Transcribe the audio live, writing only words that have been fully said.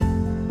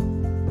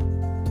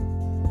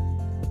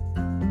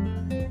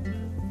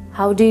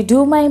How do you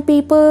do, my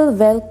people?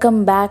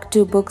 Welcome back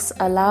to Books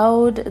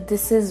Aloud.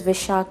 This is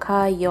Vishakha,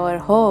 your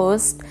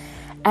host,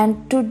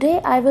 and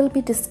today I will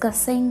be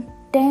discussing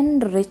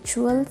 10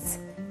 rituals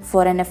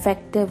for an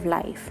effective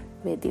life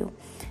with you.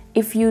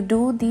 If you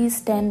do these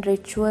 10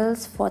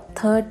 rituals for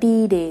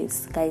 30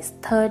 days, guys,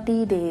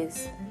 30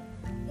 days,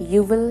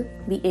 you will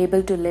be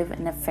able to live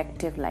an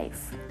effective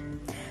life.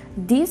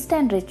 These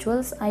 10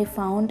 rituals I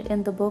found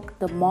in the book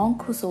The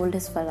Monk Who Sold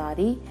His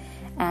Ferrari,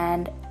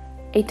 and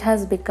it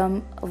has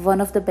become one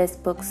of the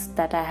best books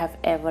that I have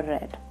ever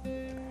read.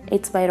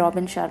 It's by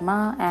Robin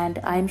Sharma, and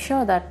I'm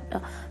sure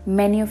that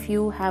many of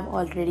you have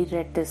already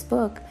read this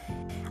book.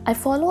 I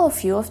follow a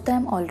few of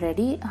them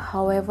already.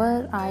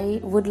 However,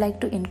 I would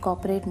like to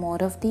incorporate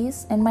more of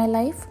these in my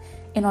life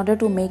in order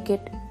to make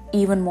it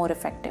even more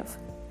effective.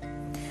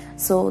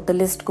 So the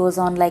list goes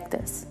on like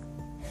this.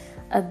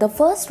 The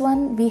first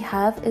one we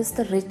have is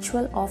the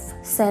ritual of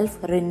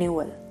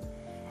self-renewal,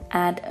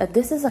 and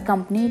this is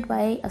accompanied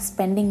by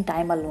spending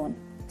time alone,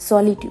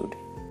 solitude.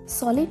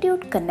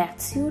 Solitude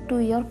connects you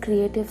to your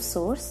creative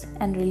source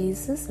and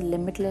releases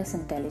limitless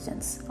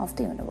intelligence of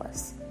the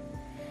universe.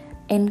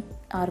 In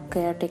our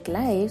chaotic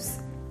lives,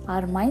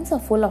 our minds are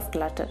full of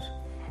clutter.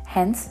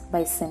 Hence,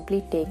 by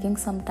simply taking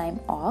some time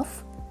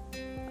off,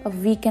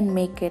 we can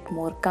make it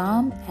more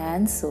calm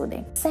and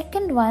soothing.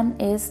 Second one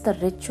is the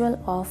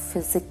ritual of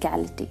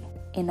physicality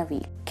in a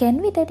week. Can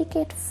we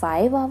dedicate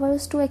 5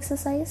 hours to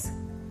exercise?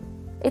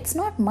 It's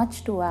not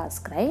much to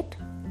ask, right?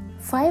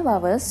 5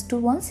 hours to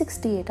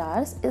 168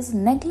 hours is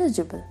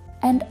negligible.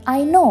 And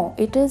I know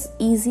it is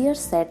easier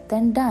said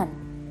than done,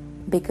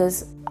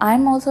 because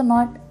I'm also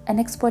not an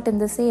expert in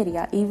this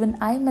area. Even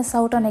I miss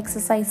out on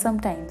exercise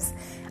sometimes.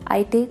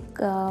 I take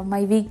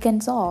my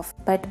weekends off,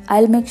 but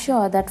I'll make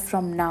sure that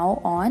from now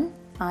on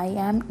I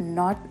am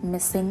not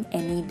missing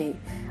any day.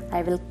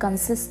 I will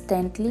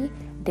consistently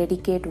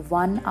dedicate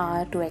 1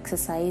 hour to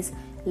exercise.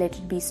 Let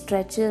it be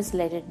stretches,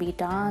 let it be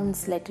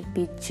dance, let it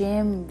be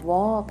gym,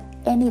 walk,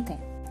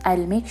 anything.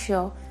 I'll make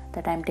sure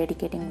that I'm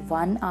dedicating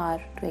 1 hour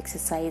to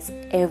exercise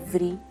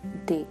every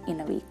day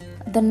in a week.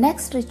 The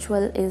next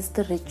ritual is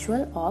the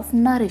ritual of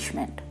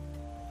nourishment.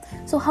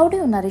 So how do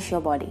you nourish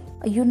your body?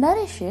 You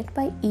nourish it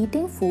by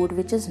eating food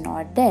which is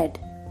not dead,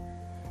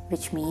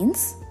 which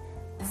means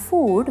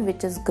food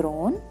which is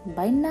grown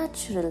by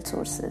natural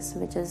sources,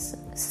 which is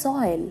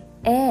soil,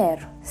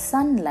 air,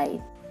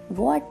 sunlight,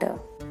 water,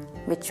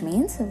 which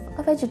means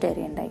a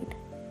vegetarian diet.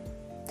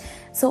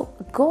 So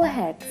go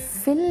ahead,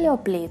 fill your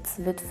plates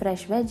with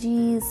fresh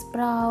veggies,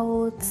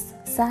 sprouts,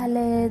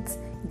 salads,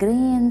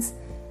 grains,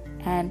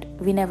 and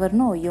we never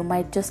know, you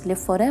might just live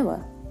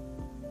forever.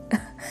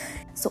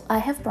 So I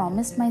have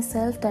promised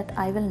myself that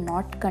I will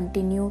not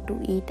continue to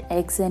eat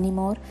eggs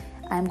anymore.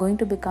 I am going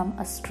to become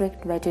a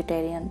strict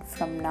vegetarian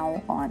from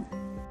now on.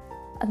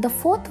 The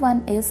fourth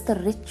one is the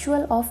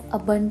ritual of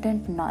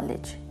abundant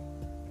knowledge.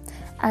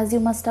 As you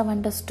must have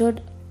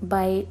understood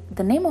by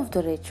the name of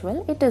the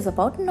ritual, it is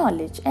about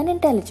knowledge and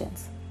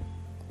intelligence.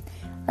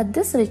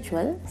 This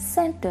ritual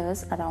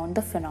centers around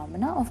the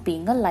phenomena of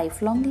being a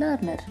lifelong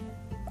learner.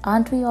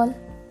 Aren't we all?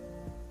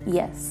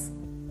 Yes.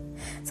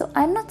 So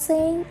I'm not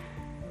saying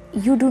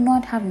you do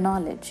not have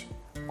knowledge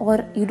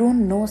or you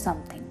don't know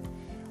something.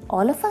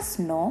 All of us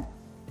know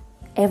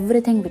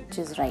everything which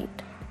is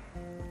right.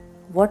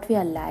 What we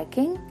are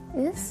lacking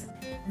is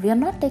we are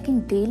not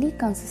taking daily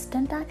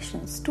consistent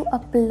actions to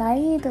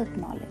apply that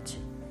knowledge.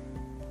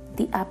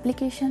 The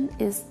application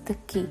is the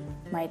key,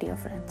 my dear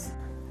friends.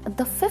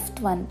 The fifth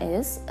one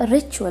is a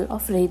ritual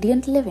of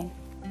radiant living.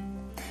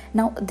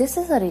 Now, this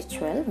is a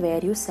ritual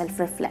where you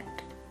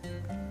self-reflect.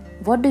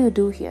 What do you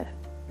do here?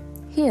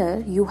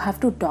 Here, you have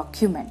to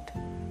document.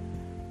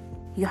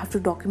 You have to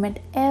document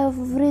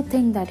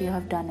everything that you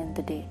have done in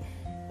the day.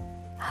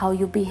 How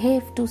you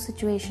behaved to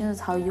situations,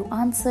 how you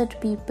answered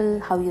people,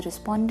 how you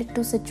responded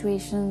to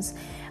situations,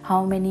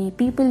 how many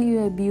people you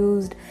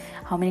abused,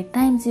 how many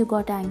times you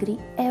got angry.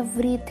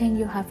 Everything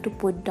you have to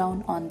put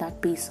down on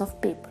that piece of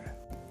paper.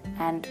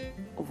 And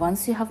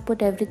once you have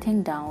put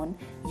everything down,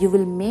 you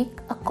will make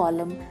a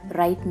column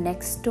right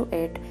next to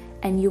it,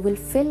 and you will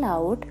fill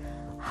out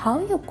how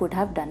you could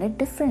have done it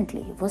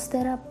differently. Was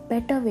there a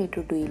better way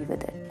to deal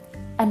with it?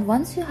 And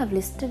once you have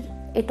listed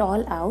it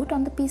all out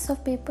on the piece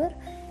of paper,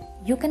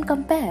 you can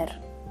compare.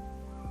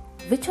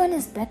 Which one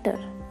is better?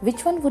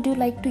 Which one would you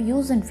like to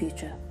use in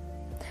future?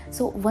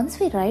 So once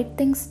we write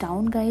things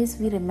down, guys,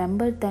 we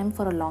remember them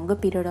for a longer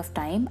period of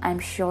time. I'm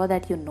sure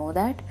that you know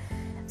that.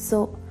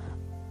 So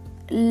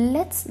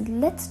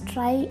let's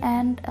try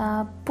and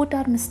put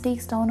our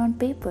mistakes down on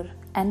paper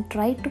and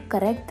try to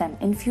correct them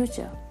in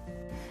future.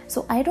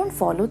 So I don't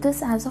follow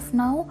this as of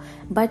now,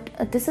 but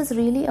this is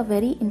really a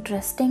very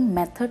interesting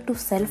method to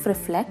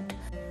self-reflect.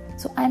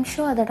 So I'm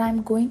sure that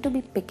I'm going to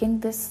be picking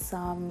this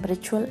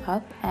ritual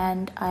up,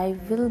 and I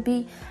will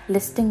be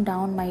listing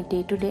down my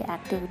day-to-day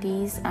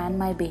activities and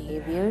my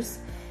behaviors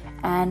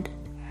and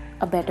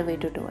a better way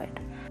to do it.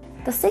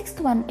 The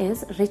sixth one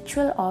is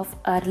ritual of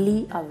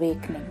early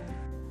awakening.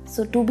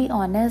 So to be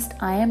honest,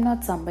 I am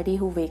not somebody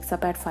who wakes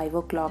up at 5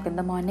 o'clock in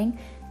the morning.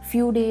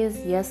 Few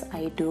days, yes,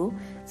 I do.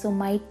 So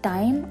my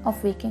time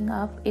of waking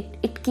up,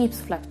 it keeps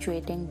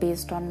fluctuating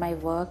based on my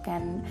work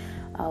and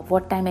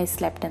what time I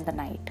slept in the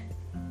night,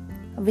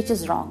 which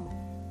is wrong,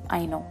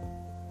 I know.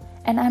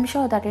 And I'm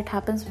sure that it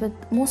happens with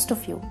most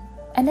of you,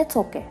 and it's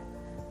okay.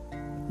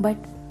 But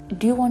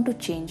do you want to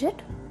change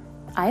it?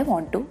 I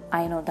want to,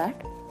 I know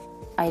that.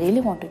 I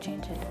really want to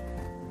change it.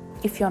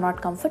 If you're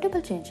not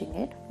comfortable changing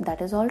it,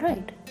 that is all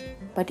right.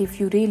 But if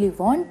you really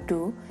want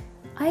to,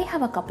 I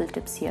have a couple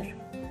tips here.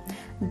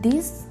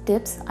 These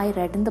tips I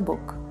read in the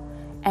book,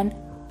 and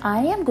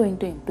I am going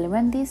to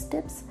implement these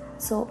tips.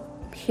 So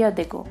here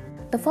they go.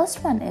 The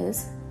first one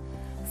is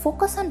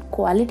focus on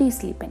quality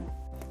sleeping.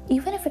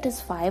 Even if it is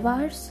 5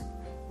 hours,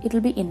 it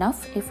will be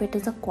enough if it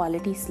is a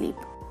quality sleep.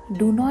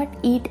 Do not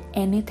eat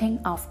anything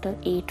after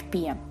 8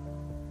 p.m.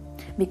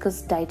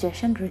 because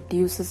digestion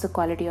reduces the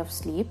quality of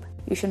sleep.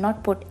 You should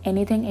not put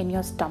anything in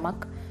your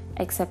stomach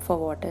except for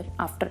water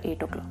after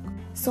 8 o'clock.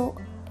 So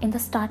in the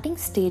starting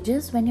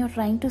stages, when you're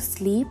trying to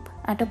sleep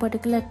at a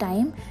particular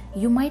time,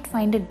 you might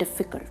find it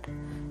difficult.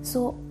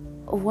 So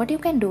what you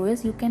can do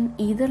is you can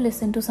either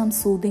listen to some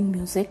soothing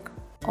music,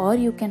 or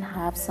you can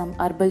have some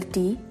herbal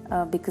tea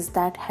because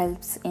that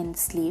helps in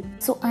sleep.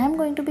 So I am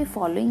going to be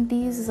following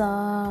these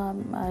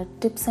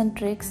tips and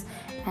tricks,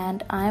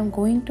 and I am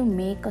going to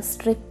make a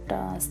strict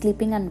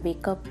sleeping and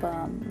wake up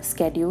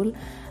schedule.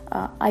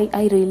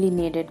 I really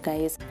need it,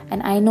 guys,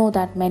 and I know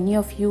that many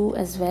of you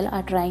as well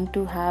are trying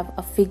to have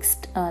a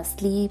fixed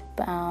sleep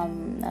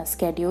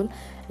schedule.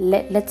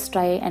 Let's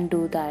try and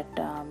do that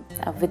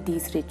with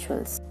these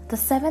rituals. The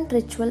 7th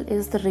ritual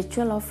is the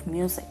ritual of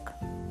music.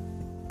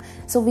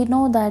 So we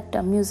know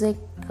that music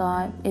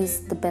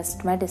is the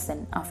best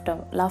medicine after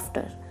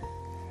laughter.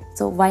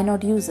 So why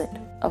not use it?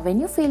 When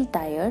you feel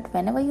tired,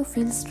 whenever you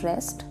feel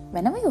stressed,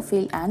 whenever you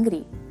feel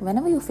angry,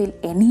 whenever you feel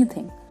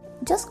anything,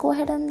 just go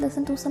ahead and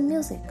listen to some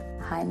music.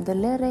 Hum the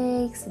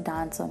lyrics,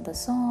 dance on the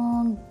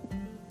song,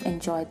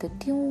 enjoy the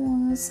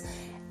tunes,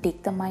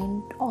 take the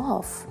mind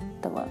off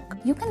the work.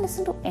 You can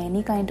listen to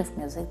any kind of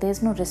music. There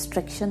is no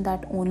restriction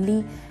that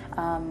only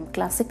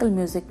classical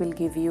music will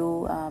give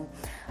you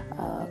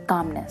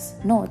calmness.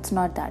 No, it's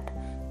not that.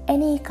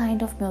 Any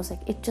kind of music.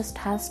 It just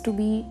has to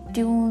be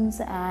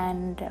tunes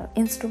and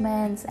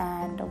instruments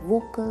and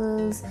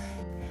vocals,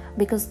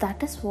 because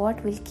that is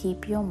what will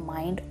keep your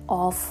mind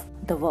off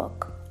the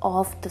work,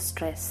 off the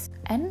stress,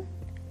 and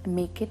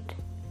make it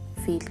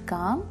feel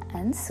calm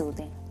and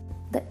soothing.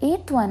 The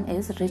 8th one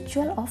is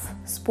ritual of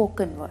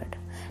spoken word.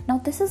 Now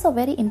this is a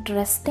very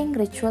interesting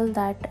ritual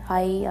that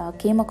I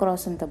came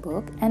across in the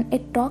book, and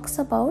it talks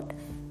about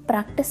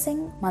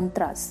practicing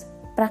mantras.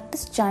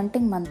 Practice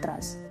chanting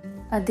mantras.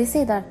 They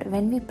say that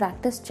when we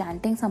practice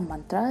chanting some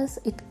mantras,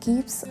 it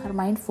keeps our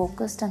mind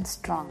focused and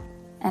strong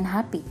and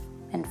happy,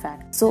 in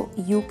fact. So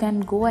you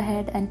can go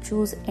ahead and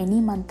choose any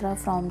mantra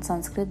from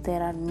Sanskrit.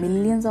 There are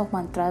millions of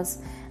mantras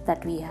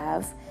that we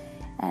have,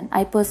 and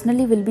I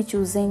personally will be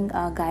choosing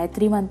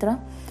Gayatri mantra,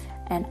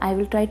 and I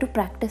will try to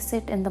practice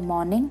it in the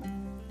morning,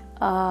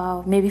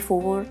 maybe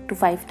 4 to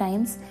 5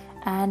 times,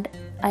 and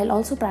I'll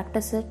also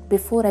practice it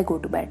before I go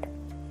to bed,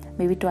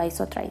 maybe twice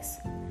or thrice.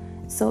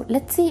 So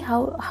let's see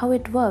how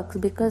it works,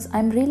 because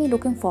I'm really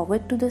looking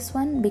forward to this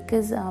one,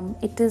 because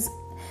it is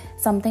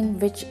something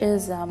which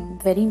is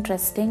very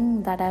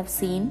interesting that I've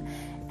seen,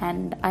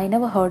 and I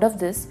never heard of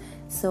this.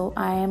 So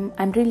I'm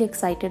really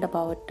excited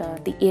about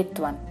the 8th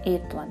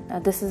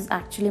one. This is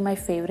actually my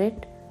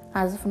favorite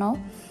as of now.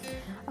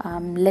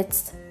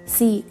 Let's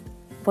see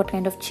what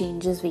kind of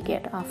changes we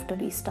get after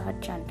we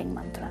start chanting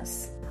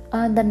mantras.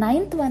 The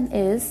 9th one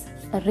is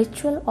a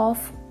ritual of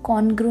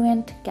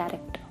congruent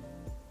character.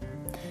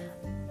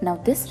 Now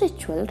this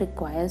ritual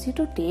requires you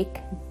to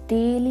take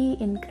daily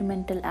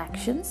incremental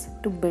actions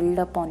to build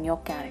upon your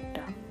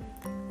character.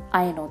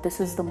 I know this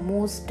is the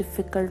most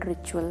difficult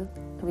ritual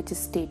which is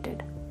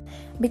stated,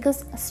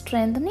 because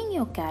strengthening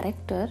your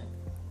character,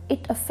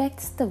 it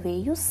affects the way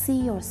you see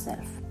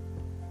yourself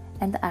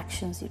and the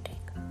actions you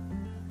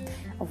take.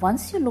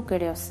 Once you look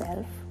at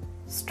yourself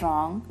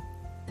strong,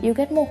 you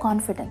get more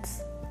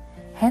confidence.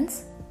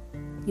 Hence,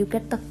 you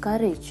get the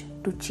courage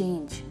to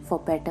change for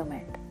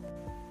betterment.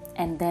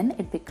 And then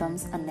it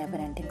becomes a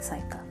never-ending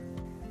cycle.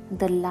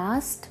 The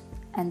last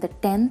and the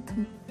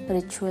 10th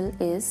ritual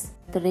is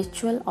the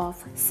ritual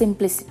of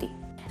simplicity.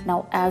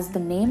 Now, as the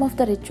name of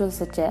the ritual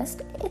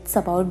suggests, it's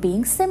about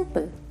being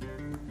simple,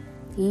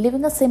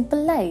 living a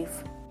simple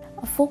life.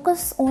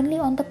 Focus only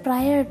on the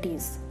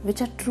priorities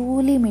which are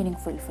truly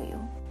meaningful for you.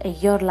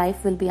 Your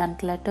life will be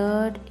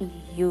uncluttered,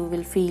 you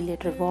will feel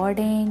it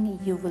rewarding,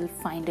 you will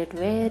find it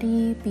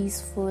very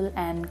peaceful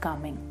and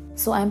calming.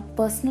 So I'm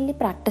personally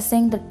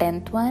practicing the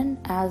 10th one,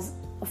 as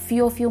a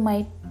few of you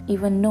might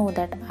even know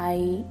that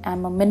I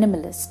am a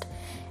minimalist,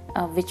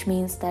 which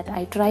means that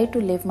I try to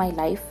live my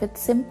life with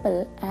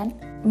simple and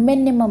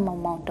minimum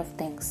amount of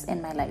things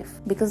in my life,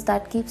 because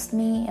that keeps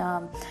me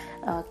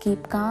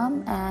keep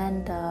calm,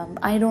 and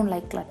I don't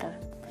like clutter.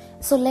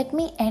 So let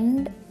me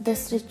end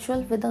this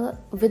ritual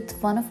with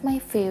one of my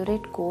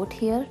favorite quote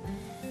here,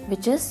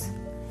 which is,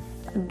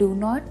 do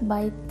not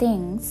buy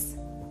things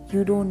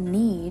You don't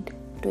need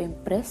to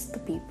impress the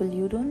people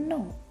you don't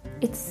know.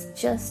 It's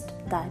just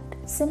that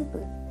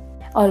simple.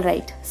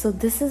 Alright, so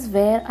this is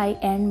where I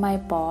end my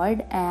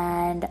pod,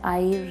 and I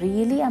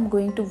really am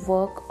going to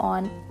work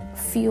on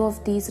few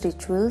of these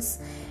rituals.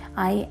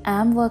 I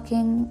am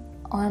working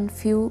on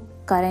few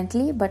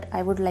currently, but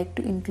I would like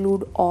to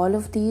include all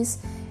of these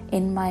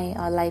in my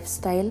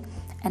lifestyle,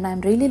 and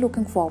I'm really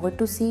looking forward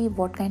to see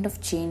what kind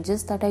of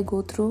changes that I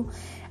go through.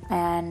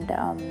 And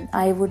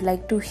I would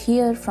like to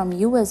hear from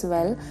you as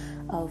well.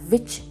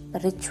 Which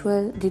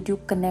ritual did you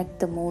connect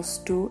the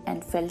most to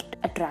and felt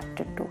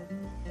attracted to?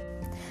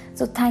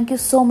 So thank you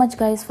so much,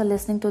 guys, for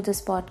listening to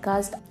this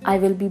podcast. I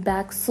will be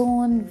back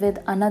soon with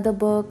another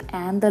book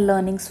and the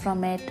learnings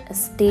from it.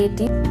 Stay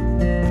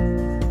tuned.